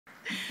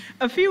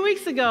A few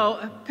weeks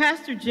ago,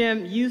 Pastor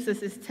Jim used as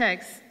his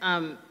text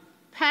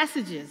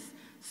passages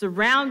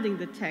surrounding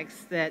the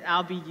text that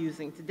I'll be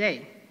using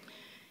today.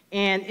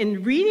 And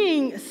in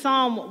reading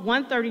Psalm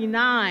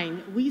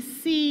 139, we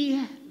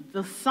see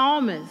the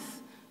psalmist,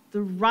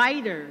 the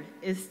writer,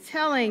 is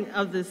telling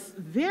of this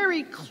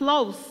very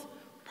close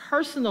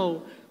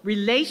personal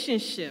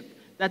relationship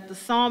that the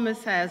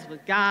psalmist has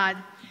with God,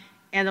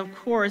 and of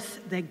course,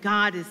 that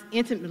God is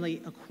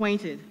intimately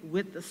acquainted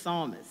with the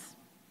psalmist.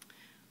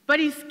 But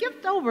he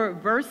skipped over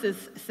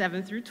verses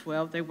 7 through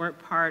 12. They weren't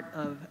part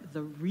of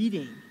the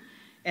reading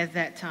at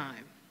that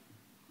time.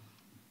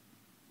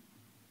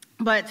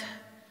 But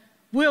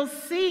we'll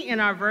see in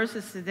our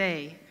verses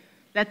today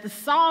that the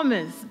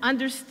psalmist,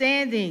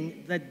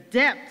 understanding the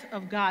depth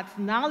of God's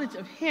knowledge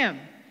of him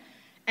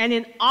and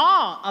in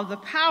awe of the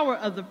power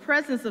of the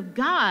presence of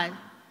God,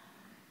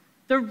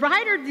 the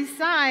writer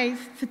decides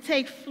to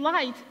take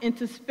flight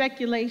into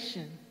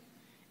speculation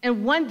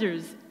and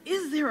wonders,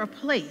 is there a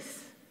place,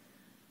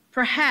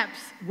 perhaps,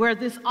 where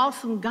this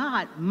awesome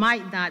God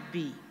might not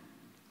be?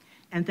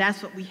 And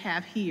that's what we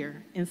have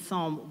here in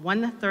Psalm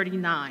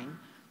 139,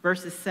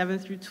 verses 7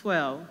 through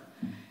 12,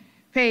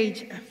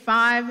 page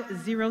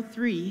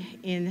 503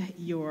 in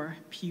your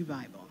Pew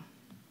Bible.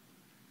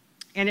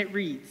 And it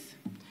reads,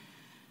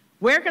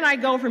 "Where can I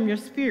go from your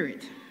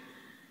spirit?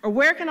 Or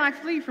where can I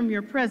flee from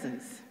your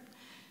presence?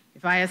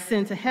 If I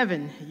ascend to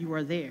heaven, you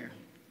are there.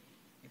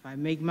 If I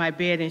make my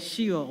bed in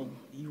Sheol,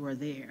 you are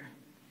there.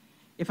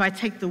 If I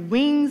take the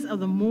wings of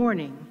the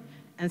morning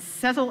and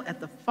settle at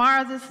the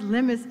farthest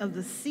limits of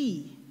the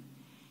sea,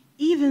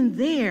 even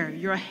there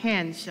your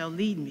hand shall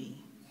lead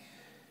me,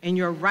 and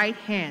your right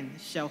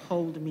hand shall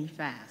hold me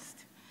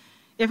fast.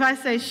 If I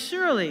say,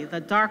 surely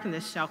the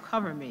darkness shall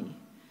cover me,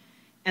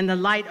 and the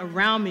light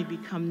around me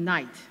become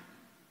night,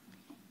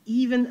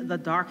 even the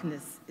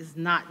darkness is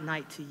not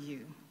night to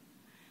you.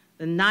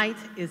 The night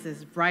is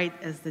as bright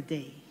as the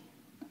day,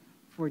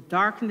 for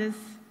darkness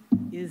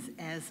is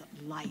as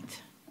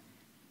light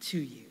to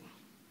you."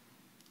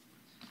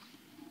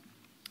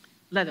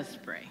 Let us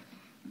pray.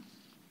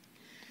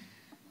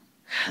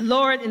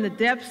 Lord, in the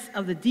depths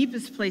of the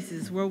deepest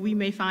places where we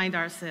may find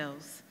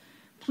ourselves,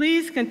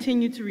 please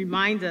continue to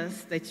remind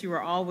us that you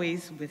are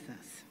always with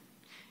us.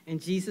 In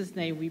Jesus'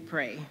 name we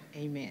pray,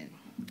 amen.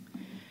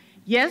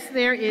 Yes,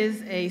 there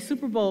is a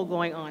Super Bowl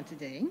going on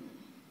today,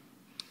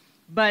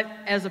 but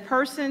as a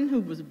person who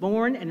was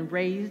born and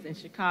raised in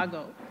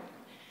Chicago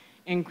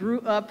and grew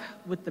up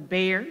with the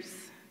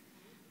Bears,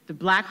 the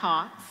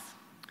Blackhawks,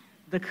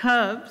 the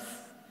Cubs,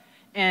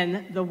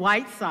 and the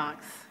White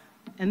Sox,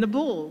 and the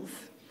Bulls,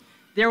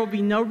 there will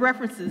be no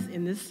references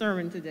in this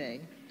sermon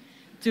today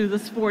to the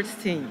sports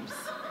teams.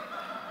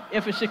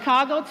 If a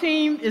Chicago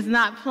team is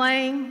not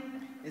playing,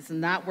 it's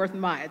not worth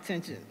my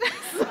attention.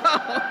 So,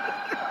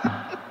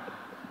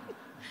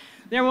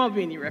 there won't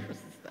be any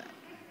references to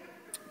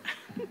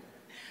that.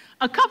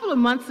 A couple of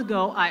months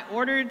ago, I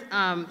ordered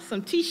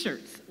some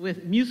T-shirts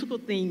with musical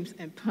themes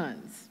and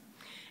puns.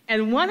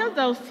 And one of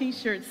those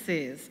T-shirts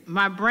says,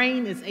 "My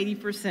brain is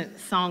 80%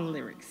 song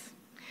lyrics."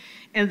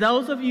 And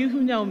those of you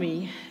who know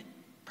me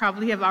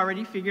probably have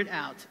already figured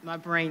out my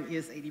brain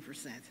is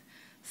 80%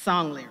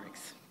 song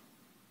lyrics.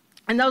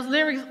 And those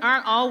lyrics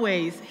aren't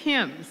always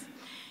hymns.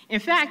 In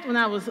fact, when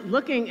I was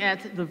looking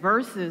at the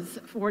verses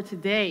for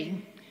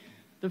today,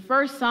 the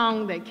first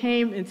song that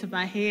came into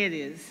my head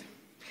is,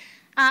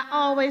 "I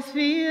always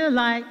feel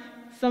like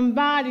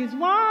somebody's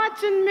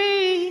watching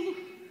me,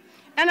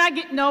 and I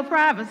get no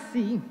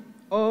privacy."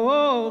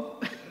 Oh,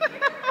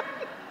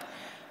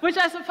 which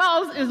I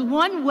suppose is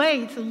one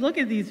way to look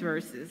at these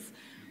verses.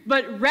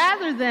 But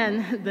rather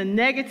than the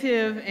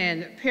negative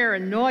and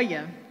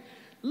paranoia,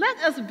 let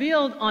us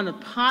build on a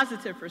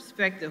positive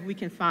perspective we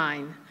can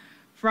find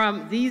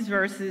from these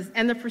verses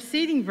and the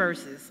preceding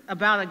verses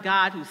about a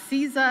God who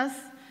sees us,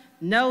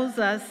 knows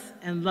us,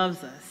 and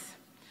loves us.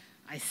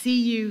 I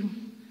see you,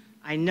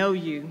 I know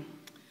you,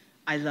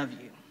 I love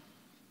you.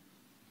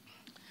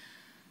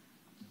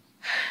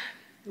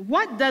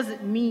 What does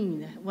it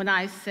mean when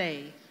I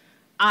say,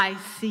 I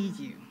see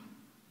you?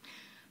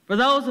 For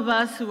those of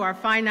us who are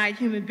finite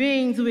human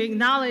beings, we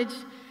acknowledge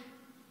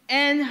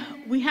and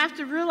we have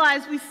to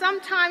realize we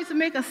sometimes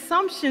make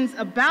assumptions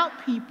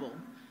about people,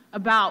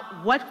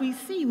 about what we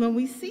see when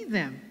we see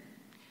them.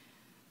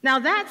 Now,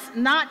 that's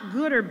not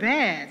good or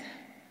bad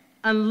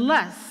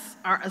unless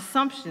our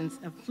assumptions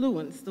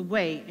influence the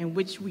way in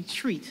which we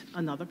treat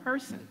another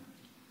person.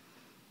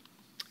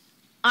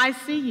 I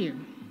see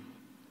you.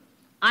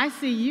 I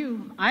see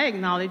you. I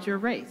acknowledge your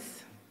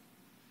race.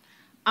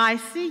 I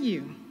see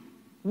you.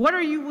 What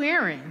are you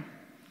wearing?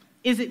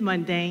 Is it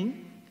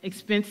mundane,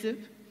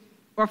 expensive,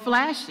 or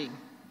flashy?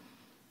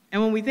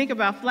 And when we think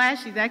about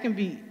flashy, that can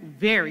be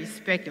very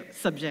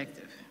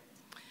subjective.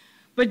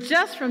 But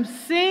just from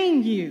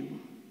seeing you,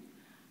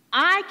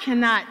 I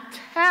cannot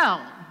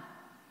tell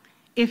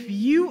if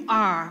you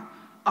are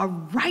a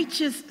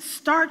righteous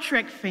Star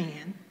Trek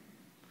fan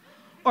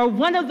or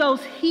one of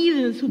those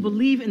heathens who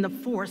believe in the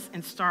Force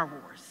and Star Wars.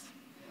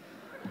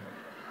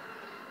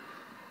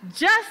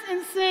 just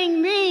in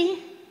seeing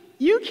me,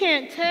 you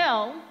can't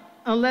tell,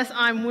 unless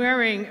I'm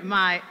wearing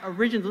my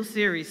original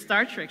series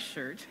Star Trek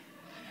shirt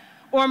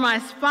or my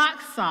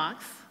Spock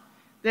socks,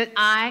 that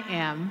I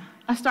am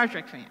a Star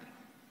Trek fan.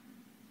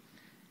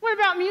 What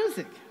about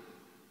music?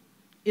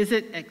 Is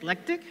it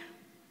eclectic?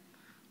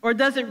 Or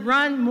does it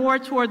run more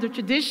toward the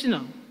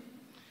traditional?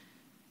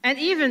 And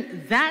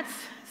even that's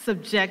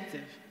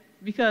subjective,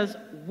 because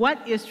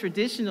what is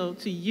traditional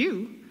to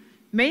you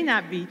may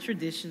not be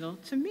traditional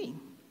to me.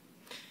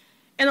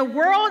 In a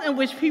world in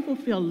which people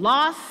feel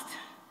lost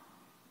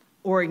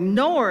or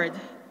ignored,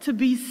 to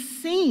be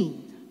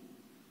seen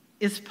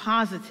is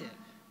positive.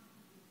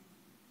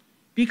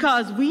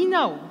 Because we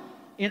know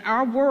in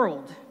our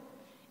world,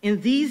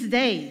 in these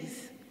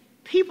days,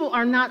 people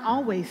are not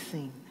always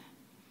seen.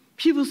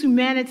 People's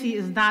humanity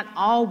is not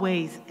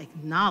always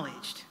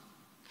acknowledged.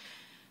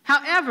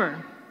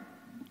 However,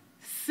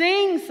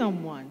 seeing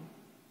someone,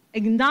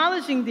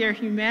 acknowledging their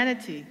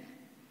humanity,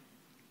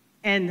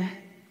 and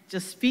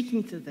just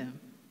speaking to them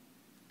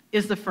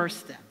is the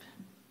first step.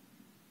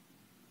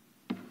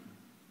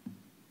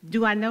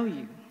 Do I know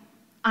you?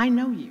 I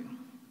know you.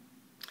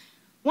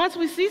 Once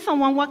we see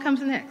someone, what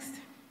comes next?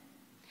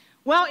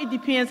 Well, it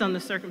depends on the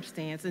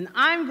circumstance, and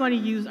I'm going to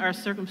use our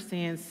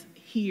circumstance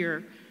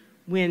here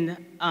when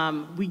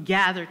we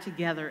gather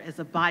together as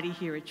a body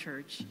here at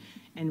church,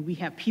 and we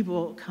have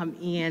people come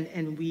in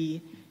and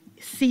we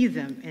see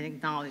them and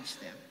acknowledge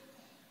them.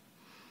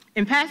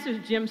 In Pastor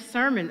Jim's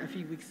sermon a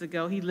few weeks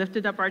ago, he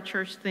lifted up our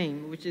church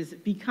theme, which is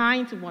be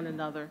kind to one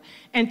another,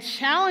 and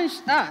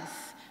challenged us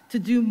to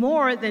do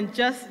more than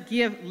just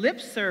give lip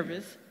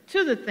service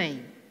to the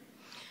theme.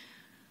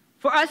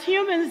 For us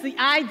humans, the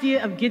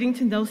idea of getting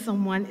to know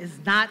someone is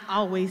not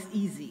always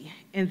easy,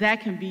 and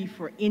that can be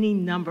for any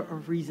number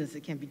of reasons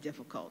it can be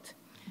difficult.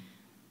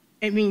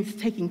 It means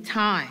taking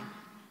time,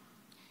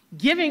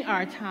 giving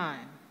our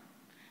time,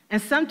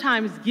 and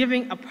sometimes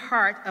giving a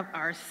part of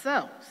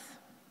ourselves.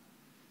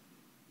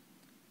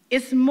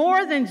 It's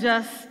more than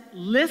just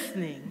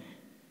listening,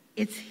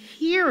 it's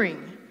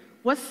hearing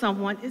what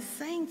someone is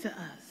saying to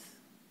us.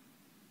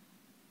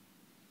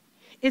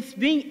 It's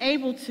being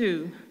able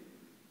to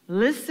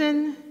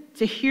listen,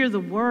 to hear the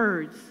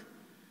words,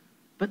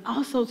 but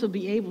also to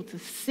be able to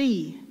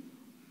see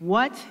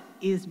what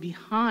is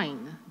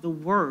behind the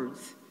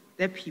words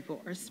that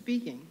people are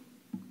speaking.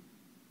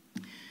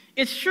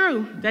 It's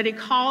true that it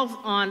calls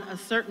on a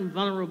certain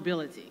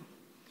vulnerability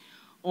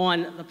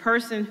on the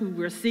person who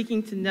we're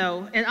seeking to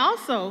know, and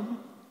also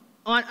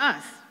on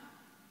us.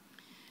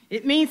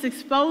 It means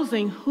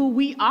exposing who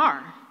we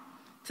are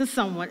to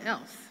someone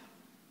else.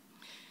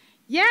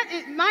 Yet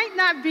it might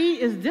not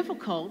be as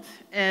difficult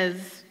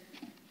as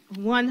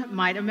one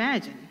might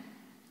imagine.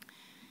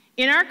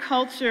 In our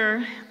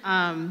culture,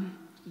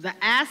 the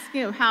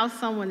asking of how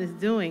someone is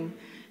doing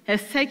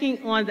has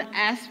taken on the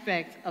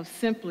aspect of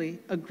simply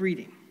a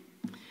greeting.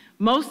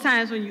 Most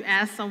times when you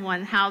ask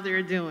someone how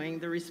they're doing,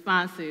 the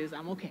response is,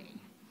 I'm okay,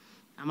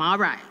 I'm all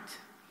right,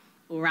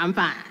 or I'm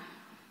fine.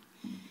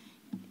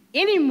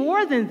 Any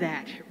more than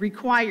that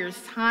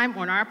requires time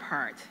on our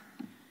part,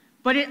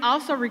 but it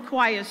also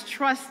requires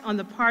trust on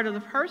the part of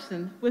the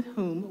person with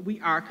whom we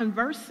are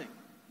conversing.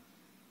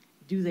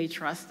 Do they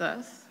trust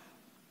us?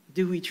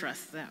 Do we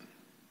trust them?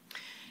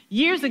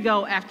 Years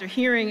ago, after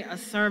hearing a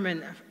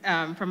sermon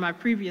from my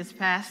previous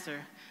pastor,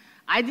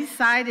 I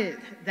decided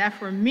that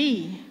for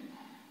me,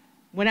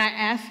 when I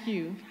ask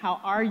you, how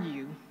are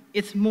you,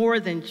 it's more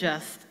than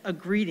just a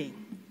greeting.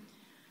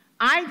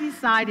 I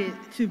decided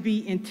to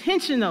be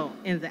intentional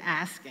in the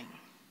asking.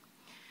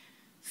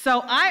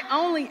 So I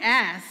only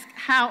ask,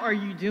 how are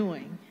you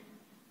doing,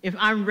 if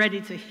I'm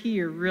ready to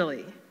hear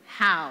really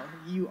how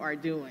you are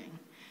doing.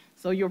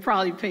 So you'll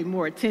probably pay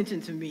more attention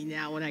to me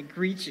now when I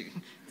greet you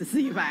to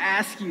see if I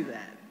ask you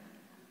that.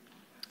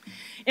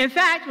 In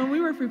fact, when we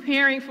were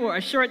preparing for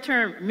a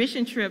short-term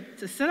mission trip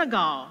to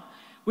Senegal,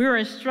 we were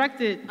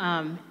instructed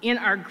in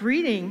our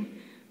greeting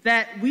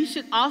that we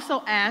should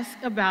also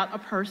ask about a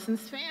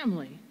person's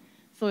family.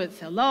 So it's,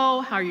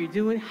 hello, how are you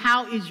doing?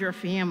 How is your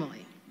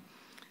family?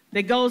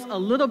 That goes a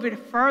little bit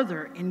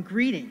further in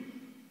greeting.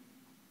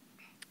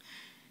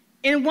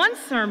 In one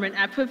sermon,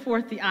 I put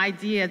forth the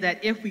idea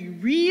that if we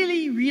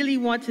really, really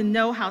want to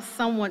know how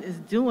someone is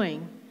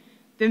doing,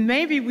 then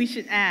maybe we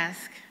should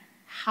ask,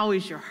 how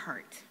is your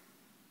heart?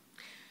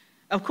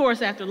 Of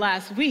course, after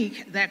last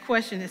week, that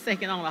question has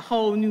taken on a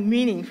whole new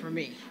meaning for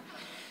me.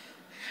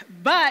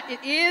 But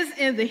it is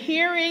in the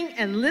hearing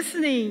and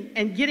listening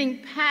and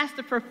getting past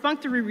the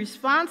perfunctory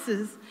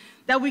responses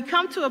that we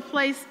come to a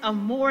place of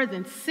more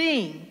than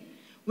seeing.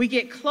 We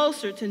get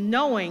closer to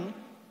knowing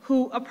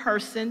who a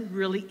person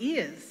really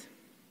is.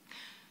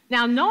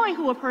 Now, knowing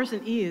who a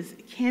person is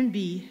can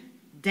be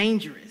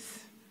dangerous.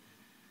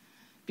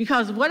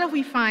 Because what if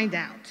we find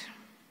out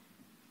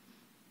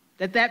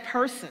that that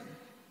person,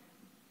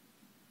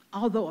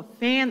 although a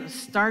fan of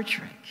Star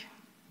Trek,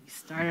 we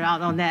started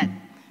out on that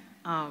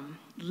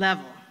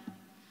level,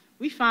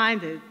 we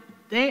find that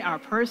they are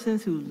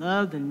persons who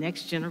love the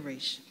next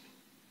generation.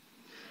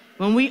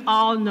 When we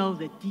all know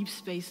that Deep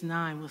Space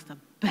Nine was the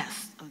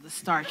best of the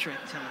Star Trek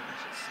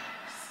television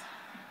series.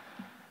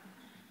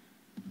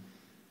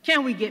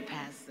 Can we get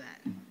past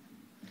that?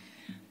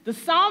 The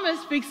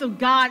psalmist speaks of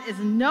God as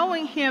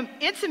knowing him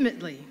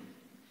intimately,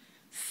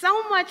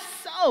 so much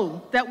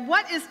so that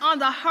what is on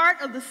the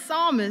heart of the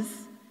psalmist,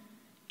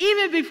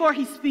 even before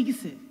he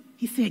speaks it,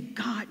 he said,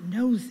 God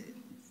knows it.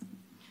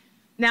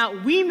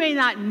 Now, we may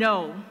not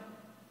know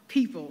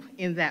people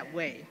in that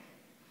way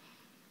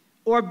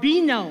or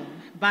be known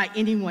by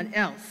anyone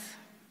else,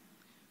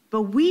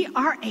 but we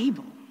are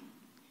able,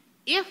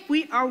 if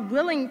we are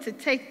willing to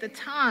take the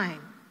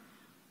time,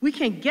 we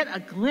can get a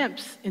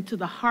glimpse into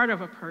the heart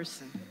of a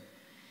person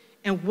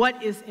and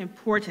what is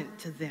important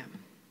to them.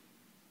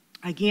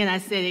 Again, I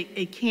said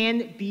it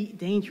can be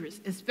dangerous,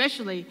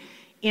 especially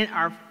in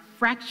our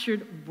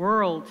fractured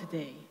world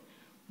today,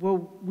 where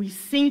we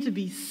seem to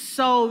be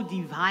so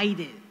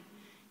divided.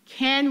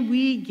 Can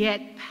we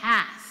get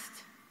past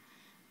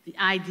the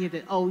idea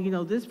that, oh, you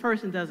know, this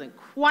person doesn't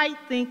quite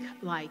think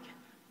like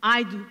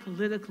I do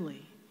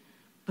politically,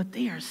 but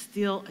they are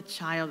still a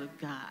child of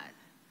God.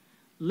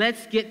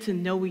 Let's get to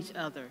know each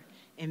other,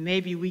 and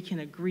maybe we can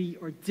agree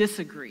or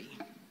disagree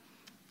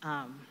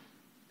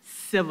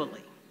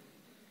civilly.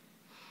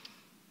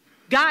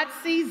 God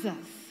sees us.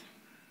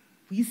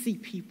 We see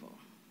people.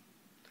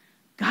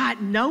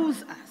 God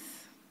knows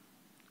us.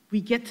 We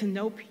get to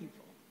know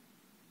people.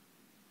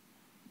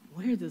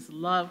 Where does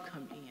love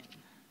come in?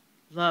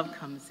 Love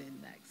comes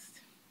in next.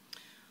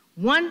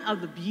 One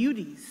of the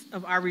beauties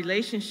of our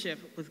relationship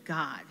with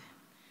God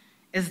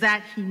is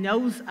that he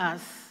knows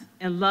us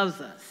and loves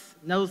us,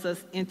 knows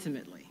us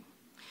intimately.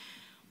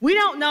 We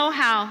don't know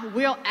how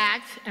we'll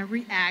act and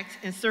react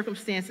in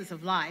circumstances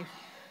of life,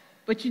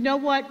 but you know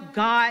what?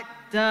 God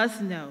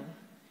does know,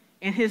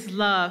 and his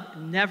love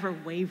never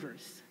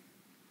wavers.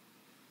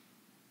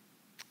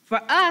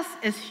 For us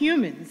as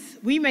humans,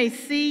 we may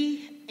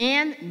see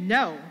and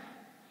know,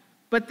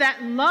 but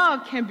that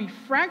love can be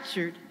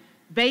fractured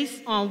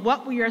based on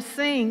what we are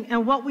seeing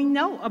and what we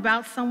know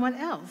about someone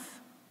else.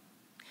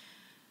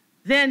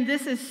 Then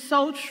this is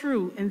so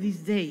true in these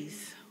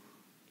days,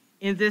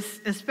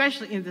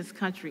 especially in this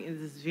country,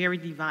 in this very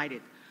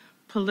divided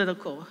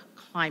political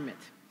climate.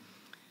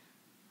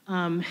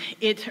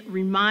 It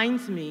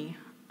reminds me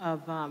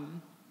of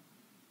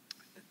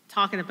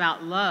talking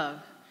about love,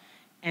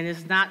 and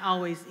it's not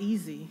always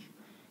easy,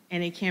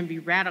 and it can be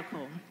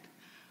radical.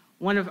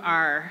 One of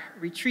our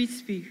retreat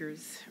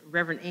speakers,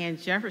 Reverend Ann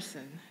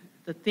Jefferson,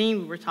 the theme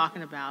we were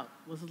talking about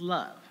was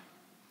love.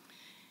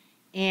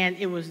 And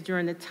it was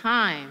during the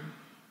time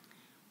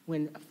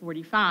when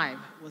 45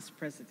 was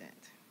president.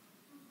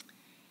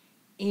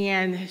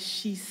 And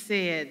she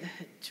said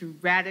to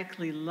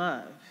radically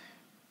love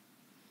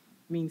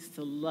means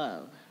to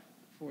love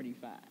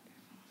 45.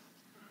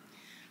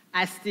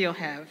 I still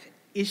have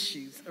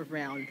issues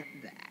around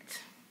that.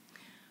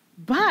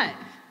 But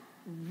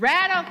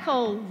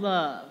radical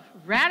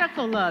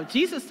love,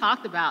 Jesus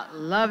talked about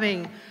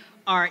loving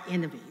our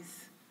enemies,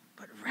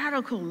 but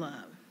radical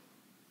love.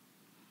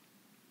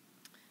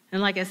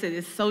 And like I said,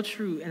 it's so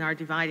true in our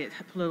divided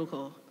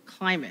political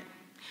climate.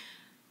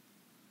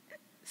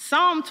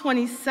 Psalm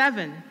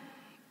 27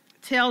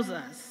 tells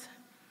us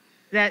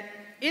that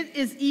it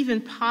is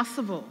even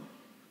possible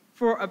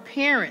for a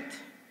parent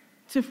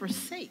to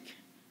forsake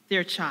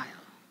their child,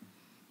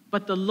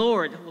 but the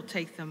Lord will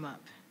take them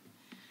up.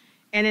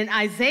 And in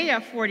Isaiah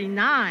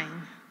 49,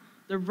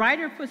 the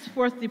writer puts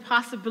forth the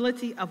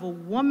possibility of a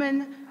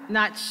woman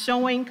not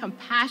showing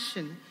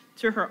compassion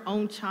to her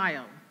own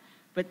child,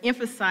 but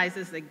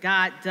emphasizes that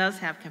God does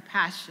have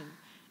compassion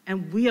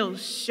and will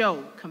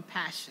show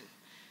compassion.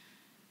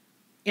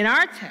 In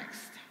our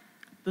text,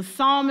 the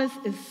psalmist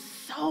is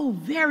so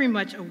very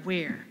much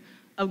aware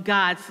of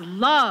God's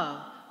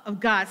love, of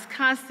God's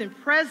constant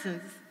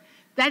presence,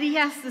 that he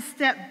has to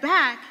step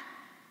back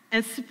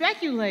and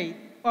speculate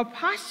or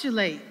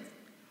postulate,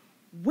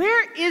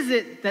 where is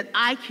it that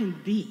I can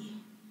be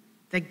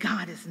that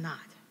God is not?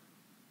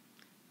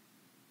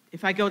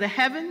 If I go to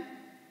heaven,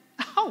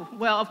 oh,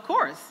 well, of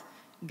course,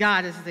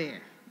 God is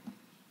there.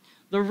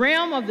 The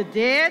realm of the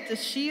dead, the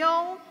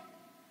Sheol,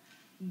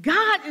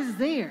 God is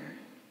there.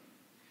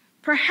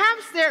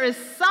 Perhaps there is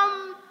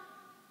some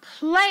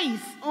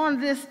place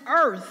on this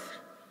earth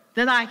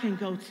that I can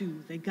go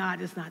to that God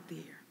is not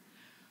there.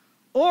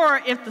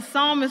 Or if the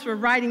psalmist were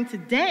writing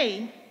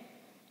today,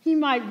 he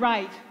might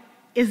write,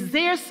 is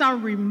there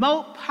some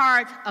remote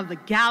part of the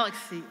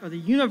galaxy or the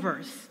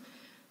universe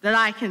that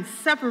I can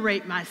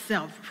separate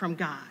myself from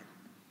God?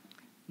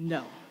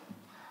 No.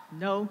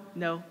 No,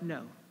 no,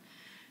 no.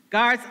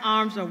 God's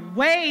arms are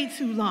way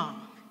too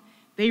long.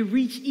 They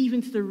reach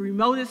even to the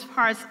remotest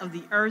parts of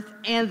the earth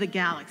and the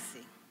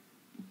galaxy.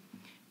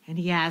 And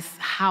he asks,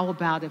 how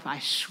about if I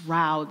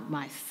shroud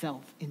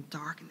myself in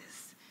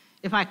darkness?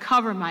 If I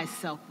cover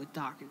myself with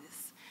darkness?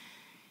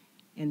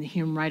 And the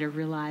hymn writer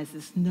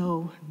realizes,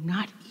 no,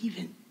 not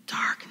even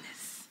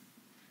darkness.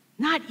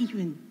 Not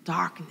even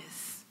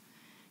darkness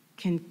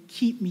can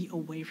keep me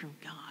away from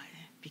God,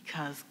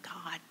 because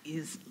God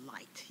is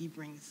light. He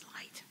brings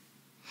light.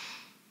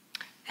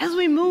 As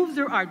we move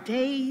through our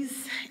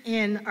days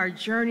and our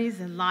journeys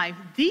in life,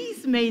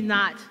 these may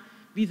not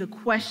be the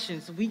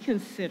questions we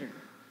consider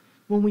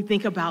when we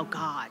think about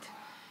God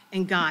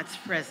and God's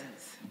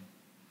presence.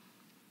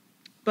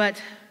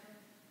 But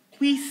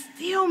we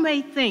still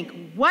may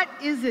think, what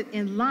is it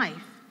in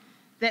life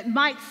that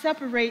might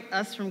separate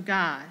us from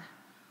God?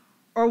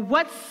 Or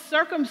what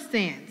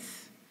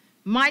circumstance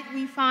might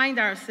we find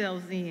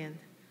ourselves in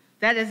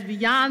that is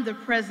beyond the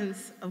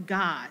presence of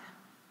God,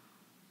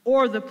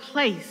 or the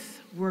place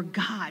where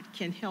God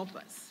can help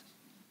us?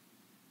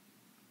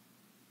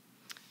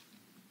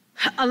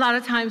 A lot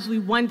of times we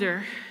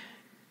wonder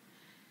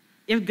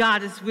if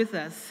God is with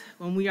us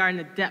when we are in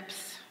the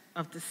depths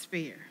of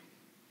despair.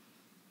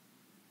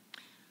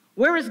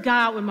 Where is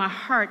God when my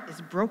heart is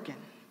broken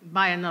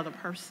by another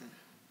person?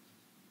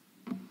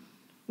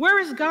 Where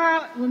is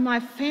God when my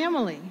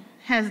family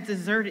has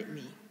deserted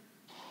me?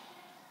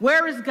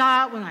 Where is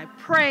God when I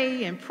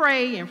pray and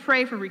pray and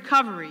pray for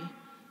recovery,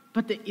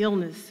 but the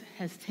illness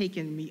has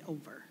taken me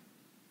over?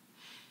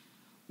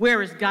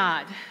 Where is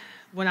God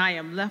when I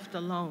am left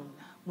alone,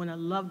 when a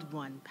loved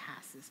one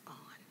passes on?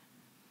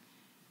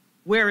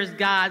 Where is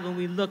God when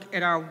we look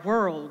at our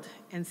world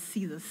and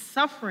see the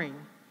suffering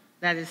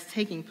that is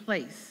taking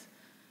place,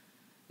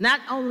 not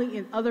only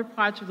in other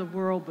parts of the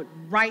world, but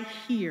right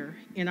here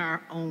in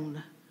our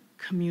own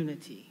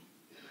community?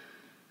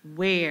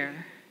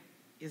 Where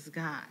is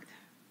God?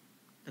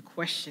 The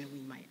question we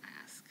might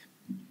ask.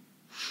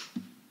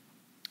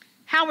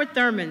 Howard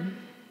Thurman,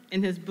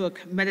 in his book,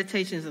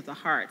 Meditations of the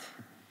Heart,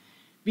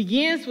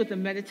 begins with a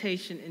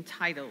meditation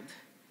entitled,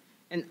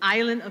 An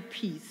Island of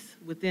Peace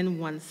Within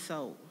One's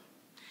Soul.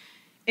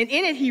 And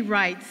in it, he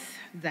writes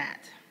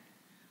that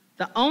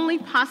the only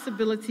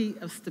possibility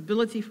of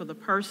stability for the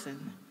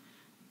person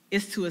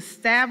is to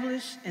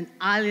establish an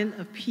island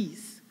of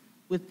peace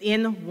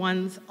within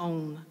one's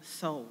own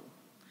soul.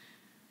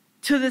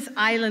 To this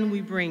island, we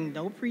bring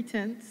no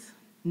pretense,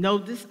 no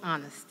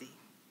dishonesty.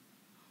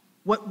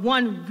 What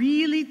one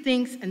really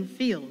thinks and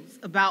feels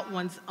about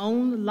one's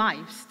own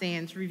life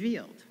stands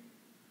revealed.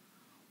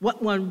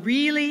 What one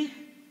really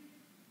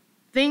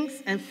thinks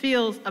and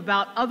feels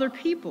about other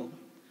people,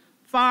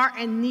 far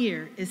and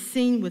near, is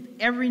seen with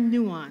every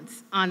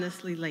nuance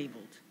honestly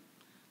labeled.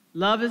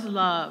 Love is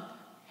love,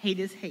 hate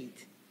is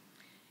hate,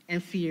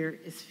 and fear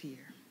is fear.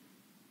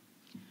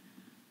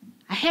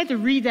 I had to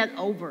read that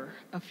over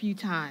a few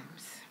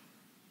times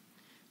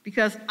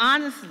because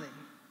honestly,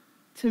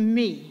 to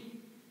me,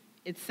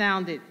 it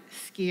sounded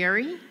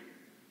scary.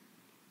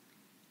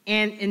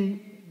 And in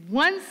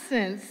one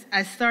sense,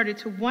 I started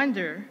to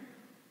wonder,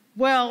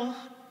 well,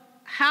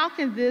 how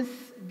can this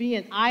be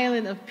an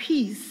island of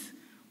peace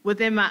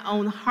within my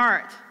own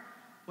heart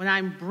when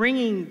I'm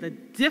bringing the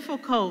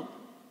difficult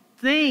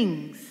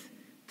things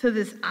to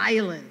this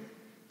island,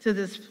 to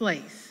this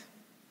place?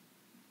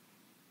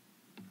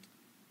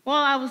 Well,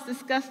 I was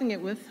discussing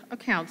it with a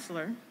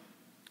counselor,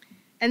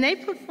 and they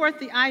put forth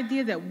the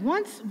idea that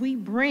once we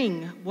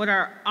bring what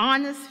our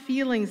honest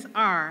feelings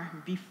are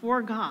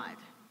before God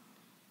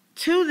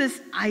to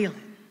this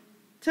island,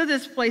 to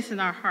this place in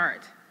our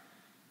heart,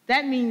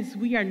 that means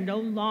we are no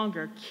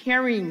longer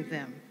carrying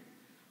them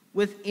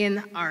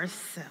within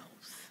ourselves.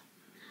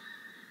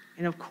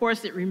 And of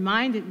course, it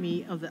reminded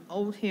me of the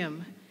old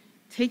hymn,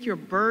 "Take your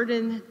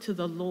burden to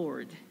the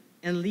Lord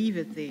and leave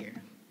it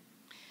there."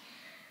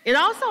 It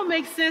also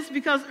makes sense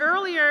because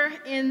earlier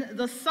in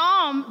the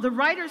psalm, the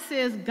writer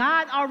says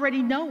God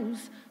already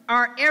knows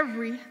our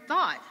every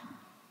thought.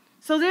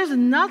 So there's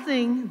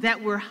nothing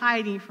that we're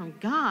hiding from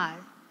God.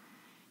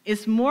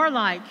 It's more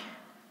like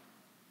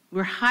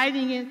we're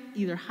hiding it,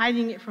 either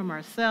hiding it from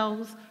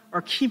ourselves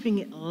or keeping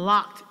it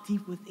locked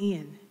deep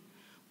within,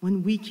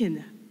 when we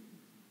can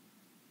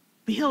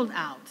build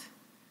out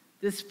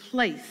this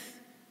place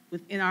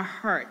within our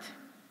heart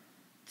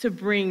to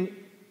bring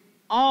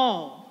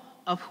all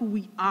of who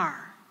we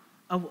are,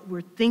 of what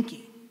we're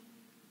thinking,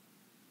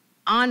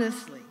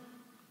 honestly,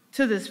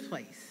 to this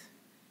place,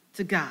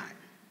 to God.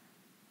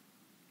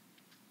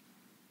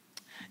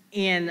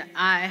 And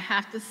I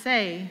have to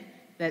say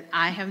that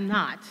I have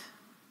not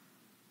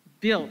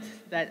built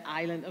that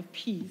island of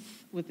peace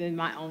within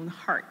my own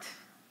heart.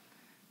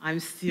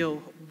 I'm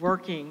still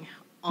working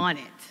on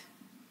it.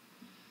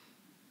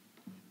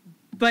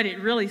 But it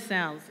really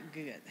sounds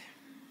good.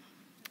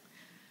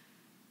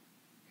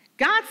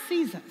 God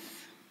sees us.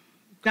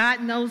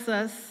 God knows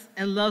us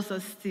and loves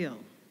us still.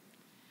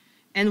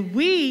 And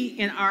we,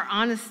 in our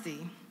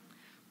honesty,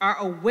 are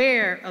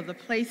aware of the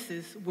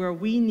places where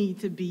we need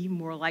to be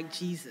more like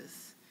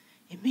Jesus.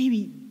 And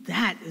maybe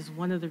that is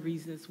one of the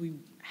reasons we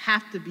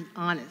have to be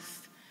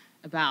honest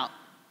about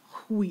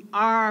who we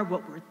are,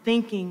 what we're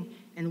thinking,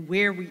 and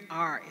where we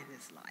are in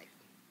this life.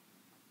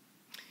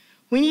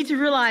 We need to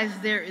realize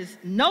there is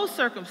no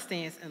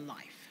circumstance in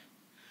life,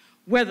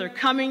 whether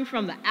coming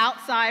from the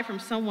outside from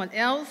someone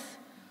else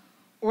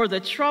or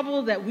the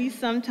trouble that we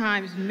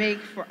sometimes make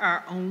for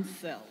our own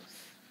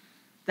selves,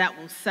 that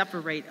will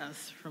separate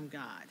us from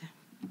God.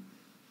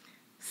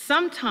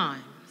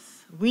 Sometimes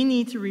we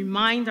need to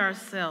remind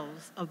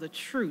ourselves of the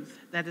truth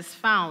that is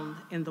found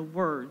in the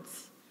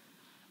words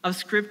of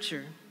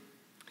Scripture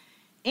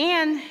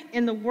and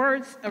in the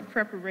words of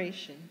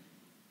preparation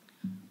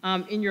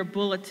in your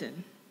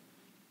bulletin.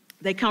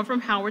 They come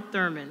from Howard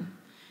Thurman,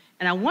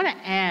 and I want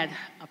to add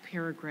a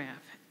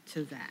paragraph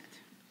to that.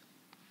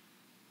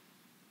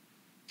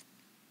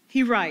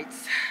 He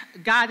writes,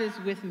 God is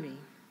with me.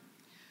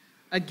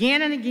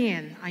 Again and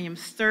again, I am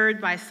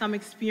stirred by some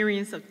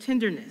experience of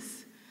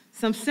tenderness,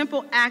 some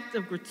simple act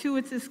of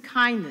gratuitous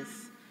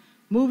kindness,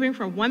 moving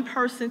from one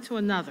person to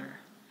another,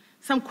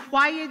 some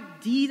quiet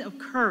deed of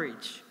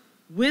courage,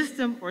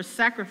 wisdom, or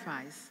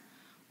sacrifice,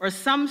 or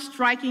some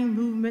striking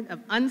movement of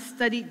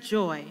unstudied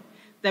joy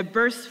that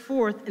bursts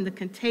forth in the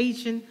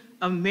contagion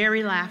of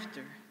merry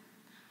laughter.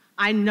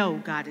 I know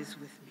God is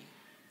with me.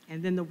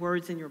 And then the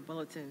words in your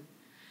bulletin,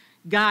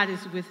 God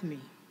is with me.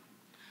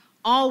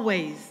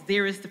 Always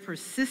there is the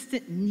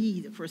persistent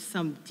need for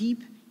some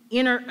deep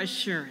inner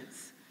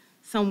assurance,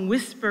 some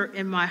whisper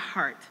in my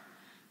heart,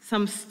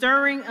 some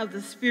stirring of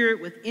the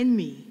Spirit within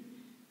me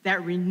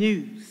that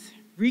renews,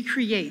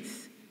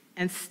 recreates,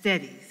 and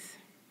steadies.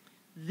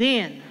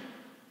 Then,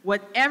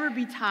 whatever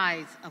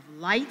betides of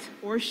light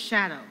or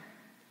shadow,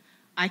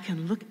 I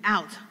can look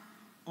out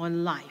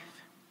on life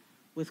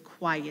with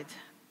quiet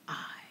eyes.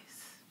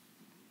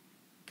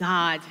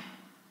 God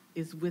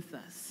is with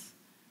us.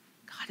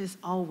 God is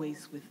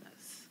always with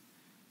us,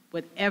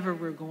 whatever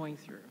we're going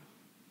through,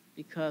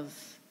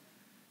 because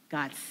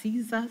God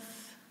sees us,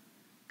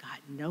 God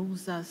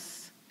knows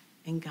us,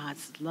 and God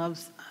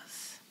loves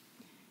us.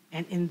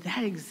 And in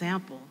that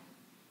example,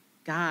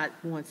 God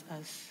wants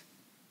us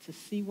to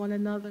see one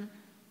another,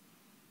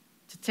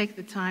 to take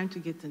the time to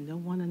get to know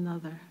one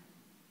another,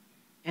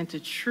 and to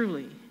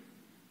truly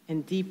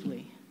and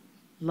deeply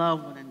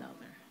love one another,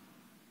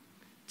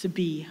 to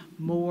be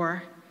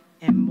more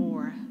and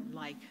more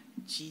like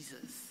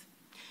Jesus.